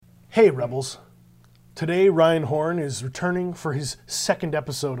Hey Rebels! Today Ryan Horn is returning for his second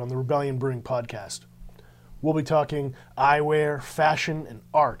episode on the Rebellion Brewing Podcast. We'll be talking eyewear, fashion, and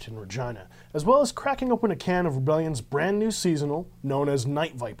art in Regina, as well as cracking open a can of Rebellion's brand new seasonal known as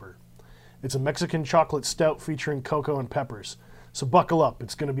Night Viper. It's a Mexican chocolate stout featuring cocoa and peppers, so buckle up,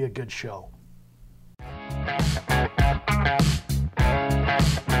 it's going to be a good show.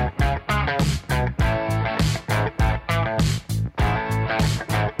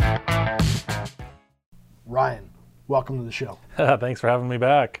 Ryan, welcome to the show. Thanks for having me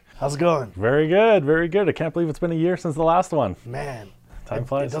back. How's it going? Very good, very good. I can't believe it's been a year since the last one. Man, Time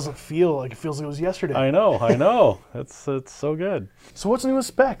flies. It doesn't feel like it feels like it was yesterday. I know. It's so good. So what's new with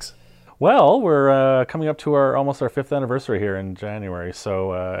Specs? Well, we're coming up to almost our 5th anniversary here in January.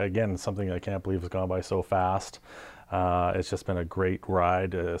 So again, something I can't believe has gone by so fast. It's just been a great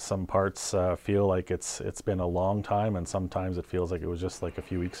ride. Some parts feel like it's been a long time, and sometimes it feels like it was just like a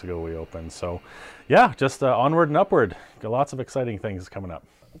few weeks ago we opened. So yeah, just onward and upward. Got lots of exciting things coming up.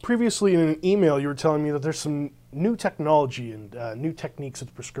 Previously in an email, you were telling me that there's some new technology and new techniques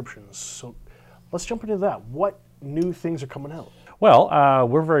with prescriptions. So let's jump into that. What new things are coming out? Well,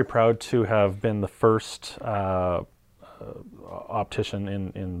 we're very proud to have been the first optician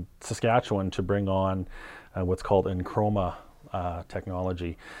in Saskatchewan to bring on what's called Enchroma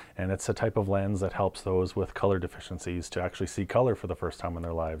technology, and it's a type of lens that helps those with color deficiencies to actually see color for the first time in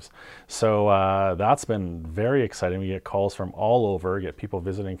their lives. So that's been very exciting. We get calls from all over, get people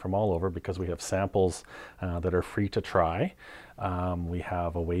visiting from all over because we have samples that are free to try. We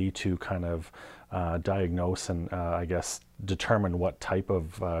have a way to kind of diagnose and I guess determine what type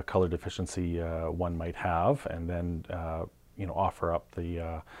of color deficiency one might have, and then offer up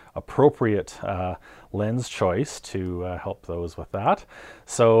the appropriate lens choice to help those with that.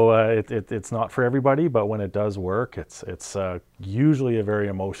 So it's not for everybody, but when it does work, it's usually a very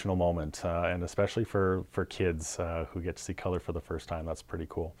emotional moment, and especially for kids who get to see color for the first time. That's pretty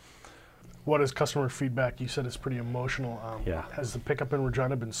cool. What is customer feedback? You said it's pretty emotional. Yeah. Has the pickup in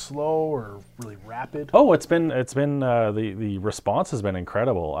Regina been slow or really rapid? Oh, it's been the response has been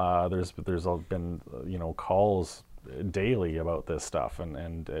incredible. There's been calls daily about this stuff,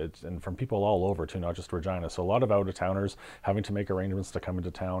 and from people all over too, not just Regina. So a lot of out-of-towners having to make arrangements to come into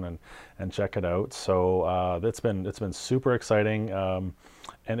town and check it out. So it's been super exciting,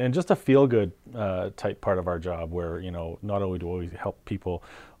 and just a feel-good type part of our job, where not only do we help people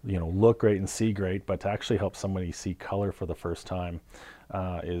look great and see great, but to actually help somebody see color for the first time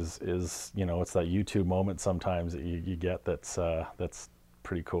is it's that YouTube moment sometimes that you get that's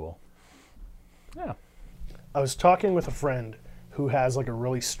pretty cool. Yeah. I was talking with a friend who has like a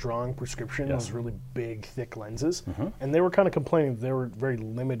really strong prescription, Yes. those really big, thick lenses, Mm-hmm. and they were kind of complaining they were very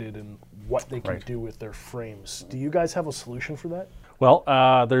limited in what they can Right. do with their frames. Do you guys have a solution for that? Well,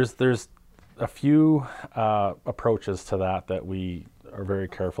 there's a few approaches to that we are very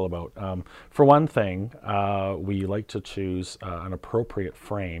careful about. For one thing, we like to choose an appropriate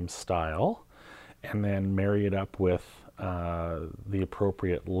frame style, and then marry it up with the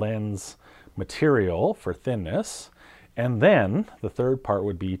appropriate lens material for thinness. And then the third part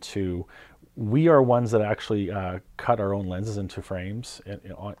would be we are ones that actually cut our own lenses into frames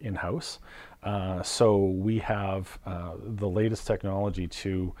in-house. So we have the latest technology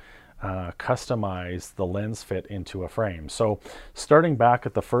to customize the lens fit into a frame. So starting back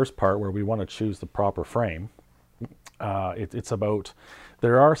at the first part where we want to choose the proper frame, it's about,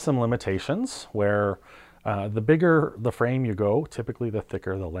 there are some limitations where the bigger the frame you go, typically the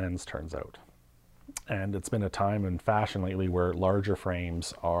thicker the lens turns out. And it's been a time in fashion lately where larger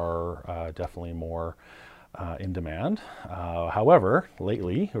frames are definitely more in demand. However,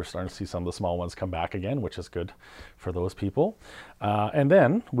 lately we're starting to see some of the small ones come back again, which is good for those people. And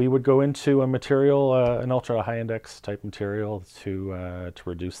then we would go into a material, an ultra high index type material to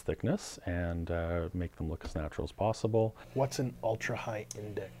reduce thickness and make them look as natural as possible. What's an ultra high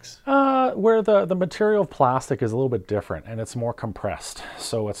index? Where the material of plastic is a little bit different and it's more compressed,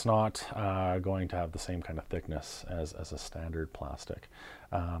 so it's not going to have the same kind of thickness as a standard plastic.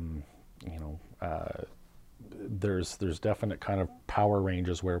 There's definite kind of power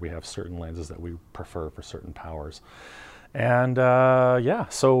ranges where we have certain lenses that we prefer for certain powers. And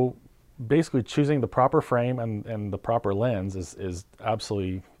so basically choosing the proper frame and the proper lens is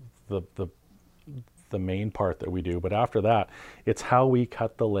absolutely the main part that we do. But after that, it's how we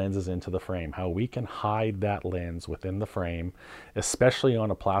cut the lenses into the frame, how we can hide that lens within the frame, especially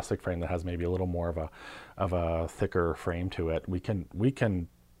on a plastic frame that has maybe a little more of a thicker frame to it. We can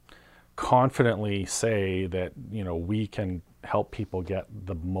confidently say that we can help people get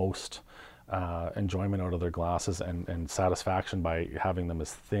the most enjoyment out of their glasses and satisfaction by having them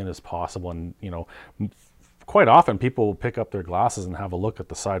as thin as possible. And quite often people will pick up their glasses and have a look at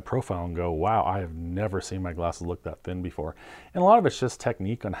the side profile and go, wow, I have never seen my glasses look that thin before. And a lot of it's just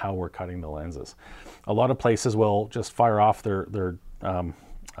technique on how we're cutting the lenses. A lot of places will just fire off their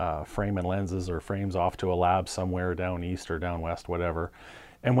frame and lenses or frames off to a lab somewhere down east or down west, whatever.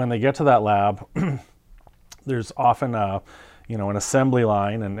 And when they get to that lab, there's often an assembly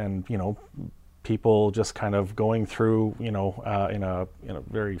line and people just kind of going through, in a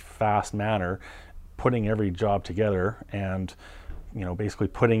very fast manner, putting every job together and, basically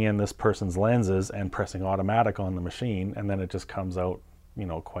putting in this person's lenses and pressing automatic on the machine, and then it just comes out,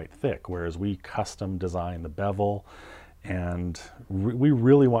 quite thick. Whereas we custom design the bevel, and we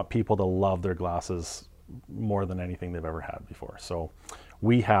really want people to love their glasses more than anything they've ever had before. So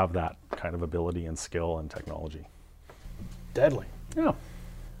we have that kind of ability and skill and technology. Deadly. Yeah.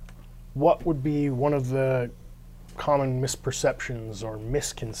 What would be one of the common misperceptions or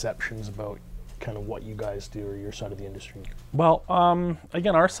misconceptions about kind of what you guys do or your side of the industry? Well,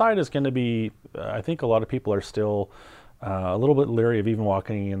 again, our side is going to be, I think a lot of people are still a little bit leery of even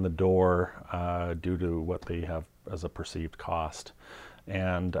walking in the door due to what they have as a perceived cost.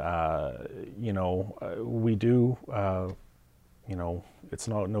 And, we do, it's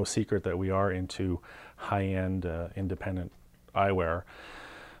no secret that we are into high-end independent eyewear,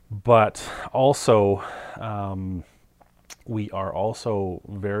 but also we are also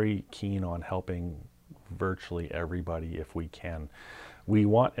very keen on helping virtually everybody if we can. We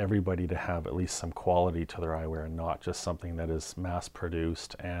want everybody to have at least some quality to their eyewear and not just something that is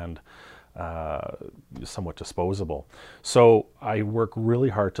mass-produced and somewhat disposable. So I work really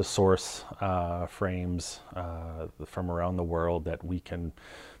hard to source frames from around the world that we can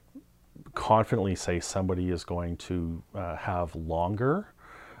confidently say somebody is going to have longer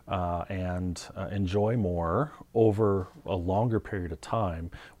and enjoy more over a longer period of time,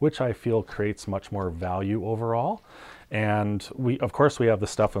 which I feel creates much more value overall. And of course we have the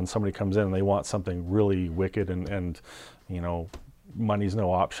stuff when somebody comes in and they want something really wicked and money's no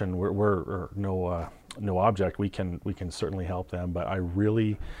option, we're no object. We can certainly help them, but I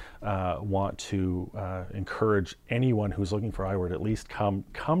really want to encourage anyone who's looking for eyewear to at least come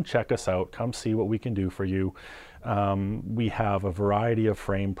check us out, come see what we can do for you. We have a variety of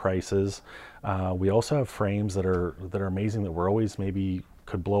frame prices. We also have frames that are amazing that we're always maybe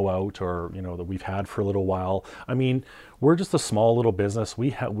could blow out, or that we've had for a little while. I mean, we're just a small little business.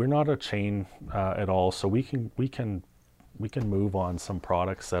 We're not a chain at all, so we can move on some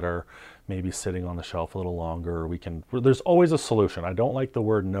products that are maybe sitting on the shelf a little longer. There's always a solution. I don't like the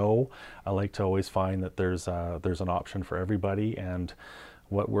word no. I like to always find that there's an option for everybody and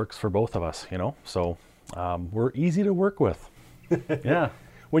what works for both of us, So we're easy to work with. Yeah.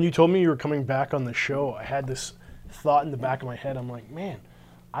 When you told me you were coming back on the show, I had this thought in the back of my head. I'm like, man,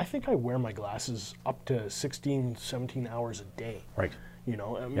 I think I wear my glasses up to 16, 17 hours a day. Right.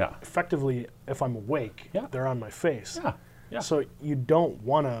 Yeah. Effectively, if I'm awake, yeah, they're on my face. Yeah. Yeah. So you don't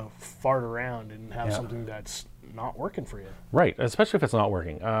want to fart around and have something that's not working for you. Right, especially if it's not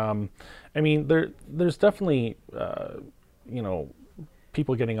working. I mean, there's definitely,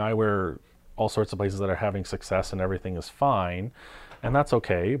 people getting eyewear all sorts of places that are having success and everything is fine, and that's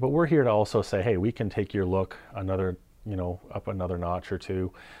okay. But we're here to also say, hey, we can take your look up another notch or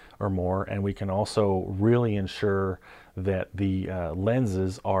two or more, and we can also really ensure that the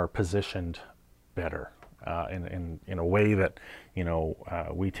lenses are positioned better in a way that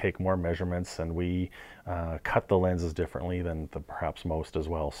we take more measurements and we cut the lenses differently than perhaps most as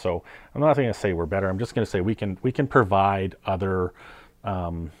well. So I'm not going to say we're better. I'm just going to say we can provide other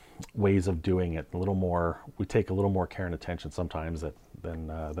ways of doing it a little more. We take a little more care and attention sometimes than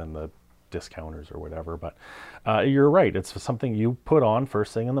the discounters or whatever, but you're right. It's something you put on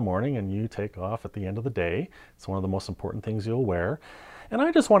first thing in the morning and you take off at the end of the day. It's one of the most important things you'll wear. And I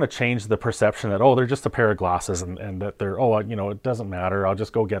just want to change the perception that, they're just a pair of glasses and that they're, it doesn't matter. I'll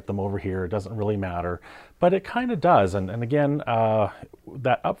just go get them over here. It doesn't really matter. But it kind of does. And again,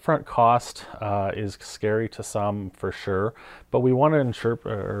 that upfront cost is scary to some for sure. But we want to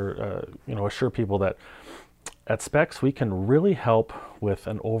assure people that at Specs, we can really help with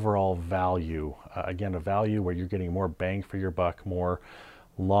an overall value. Again, a value where you're getting more bang for your buck, more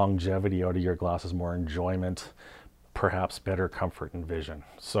longevity out of your glasses, more enjoyment, perhaps better comfort and vision.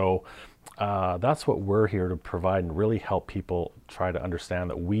 So that's what we're here to provide and really help people try to understand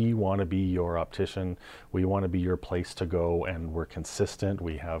that we want to be your optician. We want to be your place to go, and we're consistent.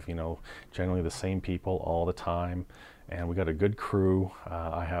 We have, generally the same people all the time, and we got a good crew.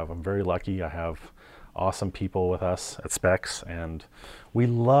 I'm very lucky. I have awesome people with us at Specs, and we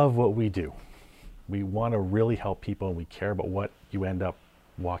love what we do. We want to really help people, and we care about what you end up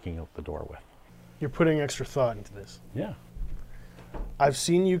walking out the door with. You're putting extra thought into this. Yeah. I've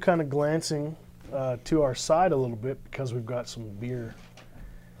seen you kind of glancing to our side a little bit because we've got some beer.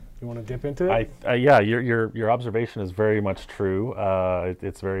 You want to dip into it? Yeah, your observation is very much true.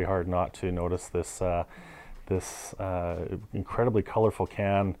 It's very hard not to notice this incredibly colorful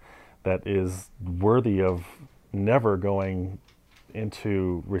can that is worthy of never going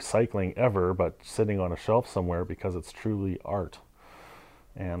into recycling ever, but sitting on a shelf somewhere because it's truly art.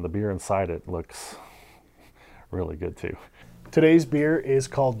 And the beer inside it looks really good too. Today's beer is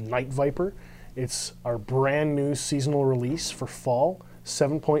called Night Viper. It's our brand new seasonal release for fall,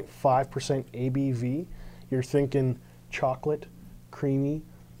 7.5% ABV. You're thinking chocolate, creamy,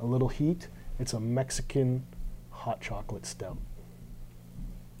 a little heat. It's a Mexican hot chocolate stout.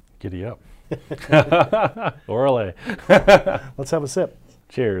 Giddy up. Orale. Let's have a sip.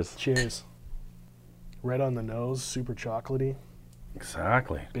 Cheers. Cheers. Red on the nose, super chocolatey.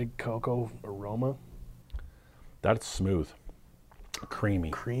 Exactly. Big cocoa aroma. That's smooth. Creamy.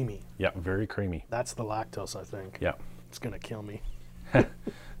 Creamy. Yeah, very creamy. That's the lactose, I think. Yeah. It's going to kill me.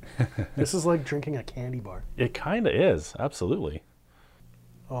 This is like drinking a candy bar. It kind of is, absolutely.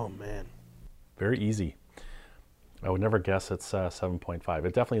 Oh, man. Very easy. I would never guess it's 7.5.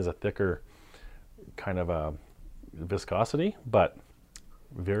 It definitely is a thicker kind of a viscosity, but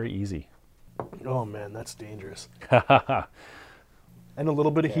very easy. Oh, man, that's dangerous. And a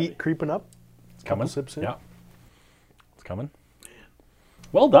little bit of heat creeping up. It's coming. Sips in. Yeah. It's coming.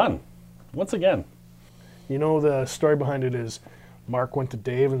 Well done. Once again. You know, the story behind it is Mark went to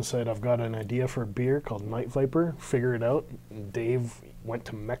Dave and said, I've got an idea for a beer called Night Viper. Figure it out. And Dave went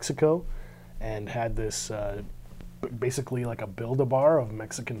to Mexico and had this basically like a Build-A-Bar of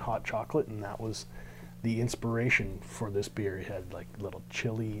Mexican hot chocolate, and that was the inspiration for this beer. It had like little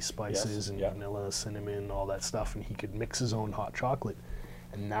chili spices and vanilla, cinnamon, all that stuff, and he could mix his own hot chocolate.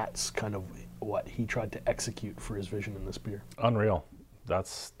 And that's kind of what he tried to execute for his vision in this beer. Unreal.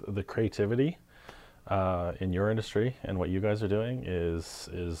 That's the creativity in your industry, and what you guys are doing is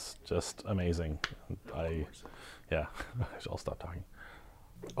just amazing. I'll stop talking.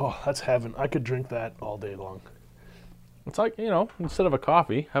 Oh, that's heaven. I could drink that all day long. It's like, instead of a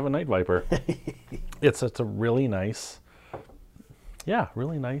coffee, have a Night Viper. It's a really nice,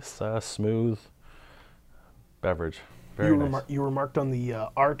 smooth beverage. Very nice. You remarked on the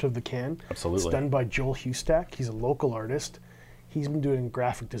art of the can. Absolutely. It's done by Joel Hustack. He's a local artist. He's been doing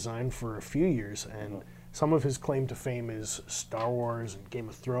graphic design for a few years, and some of his claim to fame is Star Wars and Game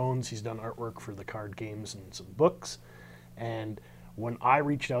of Thrones. He's done artwork for the card games and some books. And when I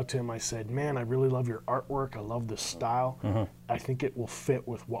reached out to him, I said, man, I really love your artwork. I love the style. Mm-hmm. I think it will fit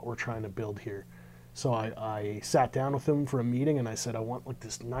with what we're trying to build here. So I sat down with him for a meeting, and I said, I want like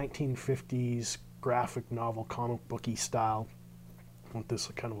this 1950s graphic novel, comic booky style. I want this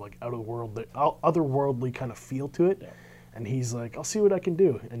kind of like otherworldly kind of feel to it. Yeah. And he's like, I'll see what I can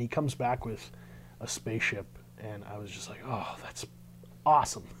do. And he comes back with a spaceship, and I was just like, oh, that's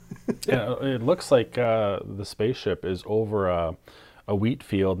awesome. Yeah, it looks like the spaceship is over a wheat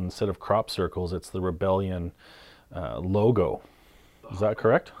field instead of crop circles. It's the Rebellion logo. Is that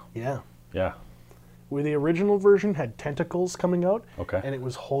correct? Yeah. Yeah. Where the original version had tentacles coming out, okay, and it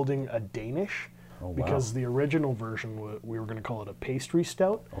was holding a Danish. Oh, wow. Because the original version, we were going to call it a pastry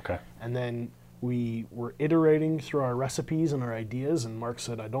stout. Okay. And then we were iterating through our recipes and our ideas, and Mark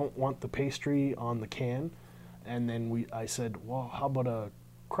said, I don't want the pastry on the can. And then I said, well, how about a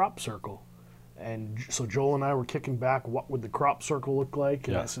crop circle? And so Joel and I were kicking back, what would the crop circle look like?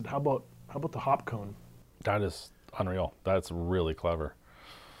 And I said, how about the hop cone? That is unreal. That's really clever.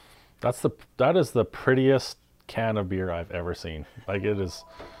 That is the prettiest can of beer I've ever seen. Like, it is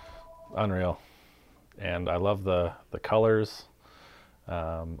unreal. And I love the colors.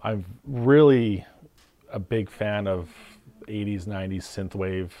 I'm really a big fan of 80s, 90s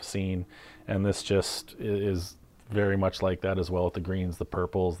synthwave scene, and this just is very much like that as well, with the greens, the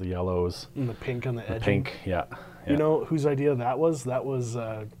purples, the yellows. And the pink on the edge. Pink, yeah. You know whose idea that was? That was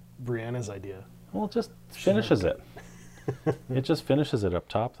Brianna's idea. Well, it just finishes it. It just finishes it up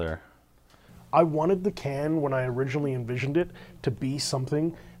top there. I wanted the can, when I originally envisioned it, to be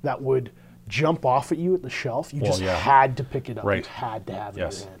something that would jump off at you at the shelf. You had to pick it up. Right. You had to have it in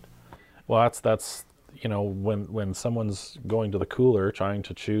your hand. Well, that's when someone's going to the cooler trying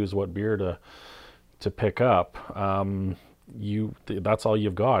to choose what beer to pick up, that's all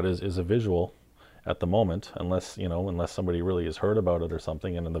you've got is a visual at the moment, unless somebody really has heard about it or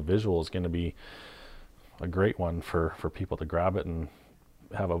something, and then the visual is going to be a great one for people to grab it and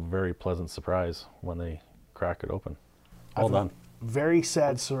have a very pleasant surprise when they crack it open. Well I've a done. very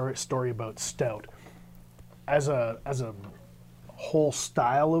sad story about stout. As a whole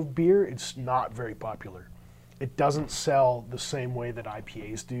style of beer, it's not very popular. It doesn't sell the same way that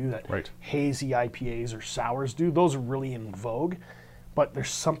IPAs do, that Right. hazy IPAs or sours do. Those are really in vogue, but there's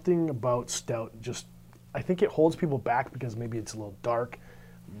something about stout, just I think it holds people back because maybe it's a little dark,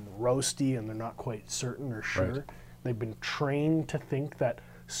 roasty, and they're not quite certain or sure. Right. They've been trained to think that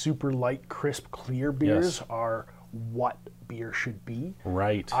super light, crisp, clear beers Yes. are what beer should be.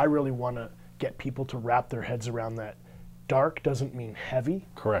 Right. I really want to get people to wrap their heads around that. Dark doesn't mean heavy.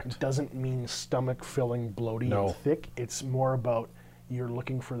 Correct. It doesn't mean stomach filling, bloaty, No. and thick. It's more about you're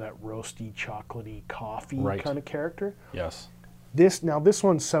looking for that roasty, chocolatey, coffee Right. kind of character. Yes. This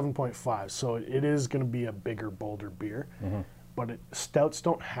one's 7.5, so it is going to be a bigger, bolder beer. But stouts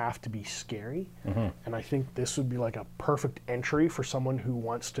don't have to be scary, and I think this would be like a perfect entry for someone who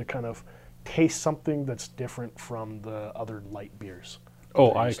wants to kind of taste something that's different from the other light beers.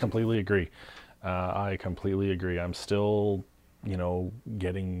 Oh, I completely agree. I completely agree. I'm still,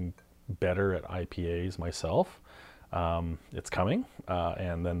 getting better at IPAs myself. It's coming,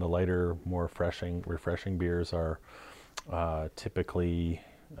 and then the lighter, more refreshing beers are typically,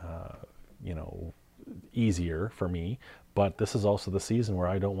 easier for me. But this is also the season where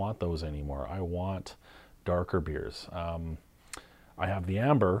I don't want those anymore. I want darker beers. I have the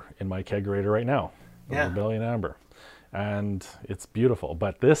amber in my kegerator right now, the Yeah. Rebellion Amber, and it's beautiful.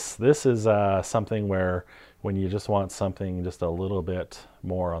 But this is something where when you just want something just a little bit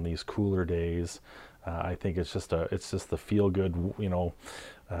more on these cooler days, I think it's just the feel good,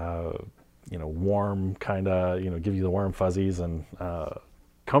 warm kind of, give you the warm fuzzies and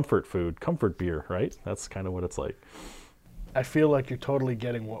comfort beer, right? That's kind of what it's like. I feel like you're totally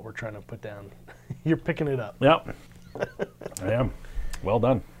getting what we're trying to put down. You're picking it up. Yep, I am. Well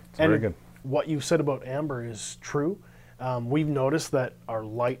done. It's very good. What you said about amber is true. We've noticed that our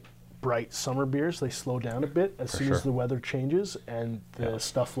light, bright summer beers, they slow down a bit as soon as sure. the weather changes, and the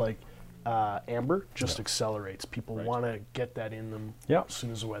stuff like amber just Yeah. accelerates. People Right. want to get that in them Yeah. as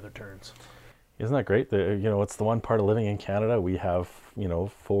soon as the weather turns. Isn't that great? It's the one part of living in Canada. We have,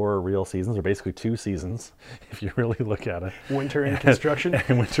 4 real seasons, or basically 2 seasons, if you really look at it. Winter in construction.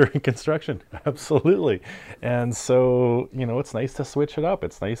 And winter in construction, absolutely. And so, it's nice to switch it up.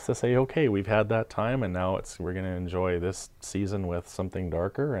 It's nice to say, okay, we've had that time, and now we're going to enjoy this season with something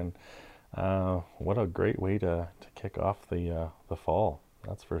darker. And what a great way to kick off the fall.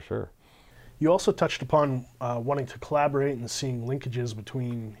 That's for sure. You also touched upon wanting to collaborate and seeing linkages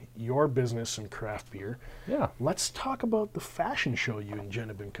between your business and craft beer. Yeah. Let's talk about the fashion show you and Jen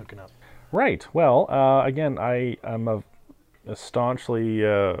have been cooking up. Right. Well, again, I'm a staunchly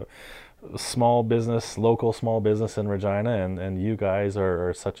local small business in Regina, and you guys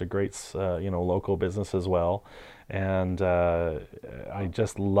are such a great, local business as well. And I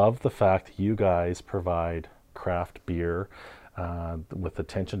just love the fact that you guys provide craft beer with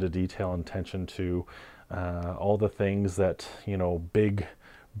attention to detail and attention to all the things that, big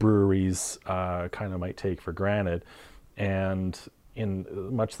breweries kind of might take for granted. And in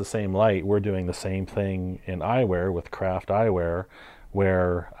much the same light, we're doing the same thing in eyewear with craft eyewear,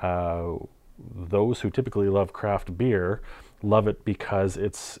 where those who typically love craft beer love it because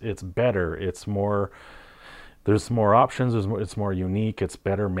it's better, it's more. There's more options. It's more unique. It's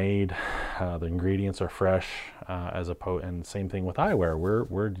better made. The ingredients are fresh, and same thing with eyewear.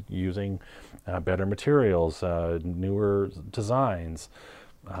 We're using better materials, newer designs,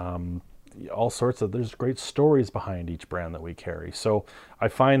 all sorts of. There's great stories behind each brand that we carry. So I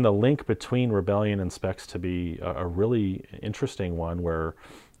find the link between Rebellion and Specs to be a really interesting one, where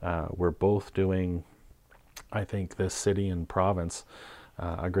we're both doing, I think, this city and province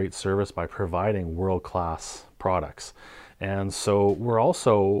a great service by providing world-class products. And so we're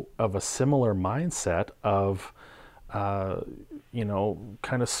also of a similar mindset of, kind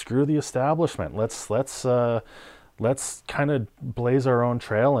of screw the establishment. Let's kind of blaze our own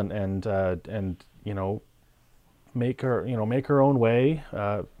trail and make our own way.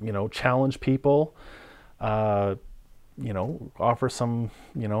 Challenge people. Offer some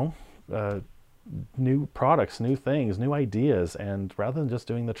new products, new things, new ideas, and rather than just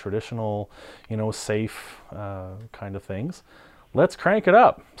doing the traditional, safe kind of things, let's crank it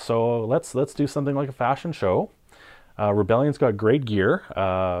up. So let's do something like a fashion show. Rebellion's got great gear,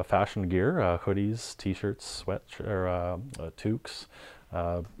 fashion gear, hoodies, t-shirts, toques,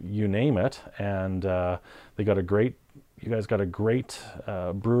 you name it, and you guys got a great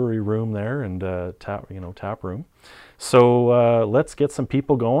brewery room there and tap room. So let's get some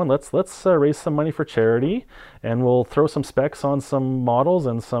people going. Let's raise some money for charity, and we'll throw some specs on some models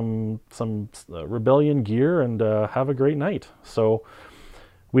and some Rebellion gear, and have a great night. So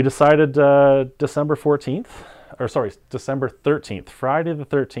we decided December 13th, Friday the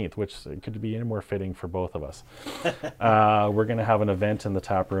 13th, which could be any more fitting for both of us. We're going to have an event in the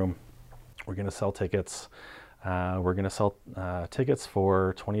tap room. We're going to sell tickets. We're going to sell tickets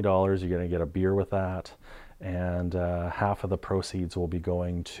for $20. You're going to get a beer with that. And half of the proceeds will be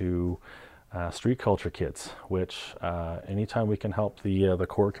going to Street Culture Kids, which anytime we can help the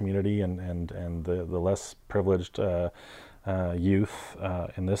core community and the less privileged youth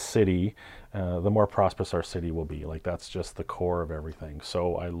in this city, the more prosperous our city will be. Like, that's just the core of everything.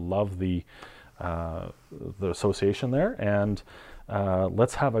 So I love the association there, and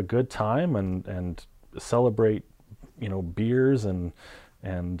let's have a good time and celebrate, beers and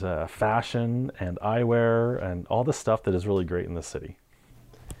fashion and eyewear and all the stuff that is really great in this city.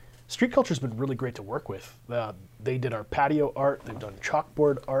 Street Culture's been really great to work with. They did our patio art. They've done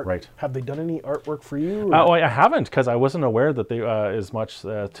chalkboard art. Right. Have they done any artwork for you? I haven't, because I wasn't aware that they as much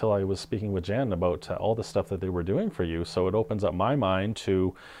till I was speaking with Jen about all the stuff that they were doing for you. So it opens up my mind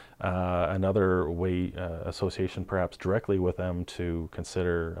to another way association, perhaps directly with them, to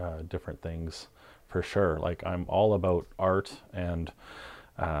consider different things for sure. Like, I'm all about art and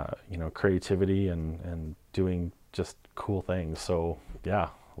creativity and doing just cool things. So yeah,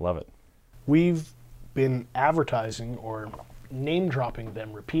 love it. We've been advertising or name dropping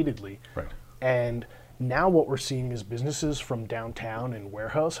them repeatedly. Right. And now what we're seeing is businesses from downtown and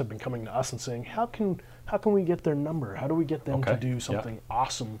warehouse have been coming to us and saying, how can we get their number? How do we get them to do something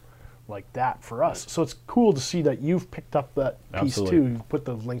awesome like that for us? So it's cool to see that you've picked up that piece too. You've put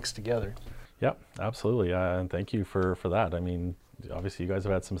the links together. Yep, absolutely. And thank you for that. I mean, obviously you guys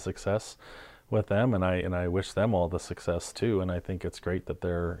have had some success with them, and I wish them all the success too. And I think it's great that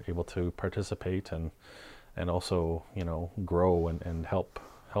they're able to participate and also, grow and help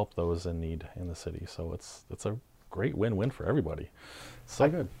those in need in the city. So it's a great win-win for everybody. So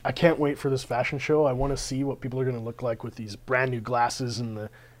good. I can't wait for this fashion show. I want to see what people are going to look like with these brand new glasses and the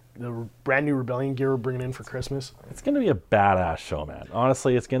brand new Rebellion gear we're bringing in for Christmas. It's going to be a badass show, man.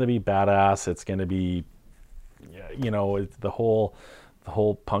 Honestly, it's going to be badass. It's going to be, the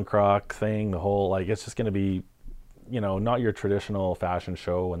whole punk rock thing, it's just going to be, not your traditional fashion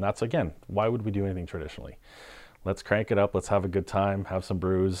show. And that's, again, why would we do anything traditionally? Let's crank it up. Let's have a good time, have some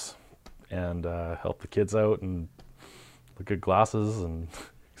brews, and help the kids out, and look at glasses and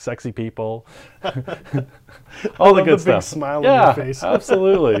sexy people. All the good stuff. Big smile on your face.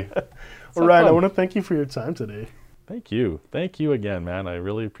 Absolutely. Well, Ryan, I want to thank you for your time today. Thank you again, man. I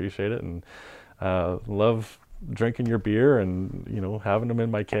really appreciate it, and love drinking your beer and having them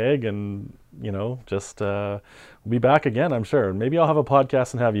in my keg, and just we'll be back again, I'm sure. Maybe I'll have a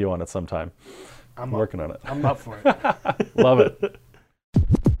podcast and have you on it sometime. I'm working on it. I'm up for it. Love it.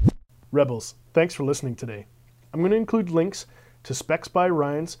 Rebels, thanks for listening today. I'm going to include links to Specs by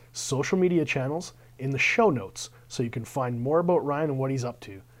Ryan's social media channels in the show notes, so you can find more about Ryan and what he's up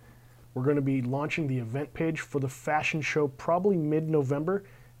to. We're going to be launching the event page for the fashion show probably mid-November,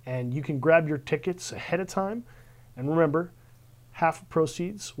 and you can grab your tickets ahead of time. And remember, half of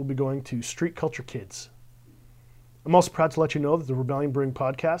proceeds will be going to Street Culture Kids. I'm also proud to let you know that the Rebellion Brewing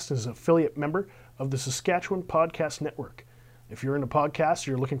Podcast is an affiliate member of the Saskatchewan Podcast Network. If you're into podcasts,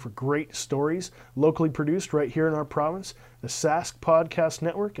 you're looking for great stories locally produced right here in our province, the Sask Podcast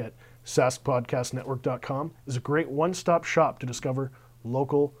Network at saskpodcastnetwork.com is a great one-stop shop to discover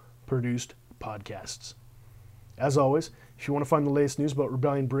local produced podcasts. As always, if you want to find the latest news about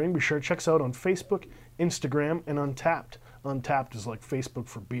Rebellion Brewing, be sure to check us out on Facebook, Instagram, and Untappd. Untappd is like Facebook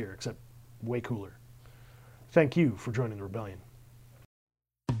for beer, except way cooler. Thank you for joining the Rebellion.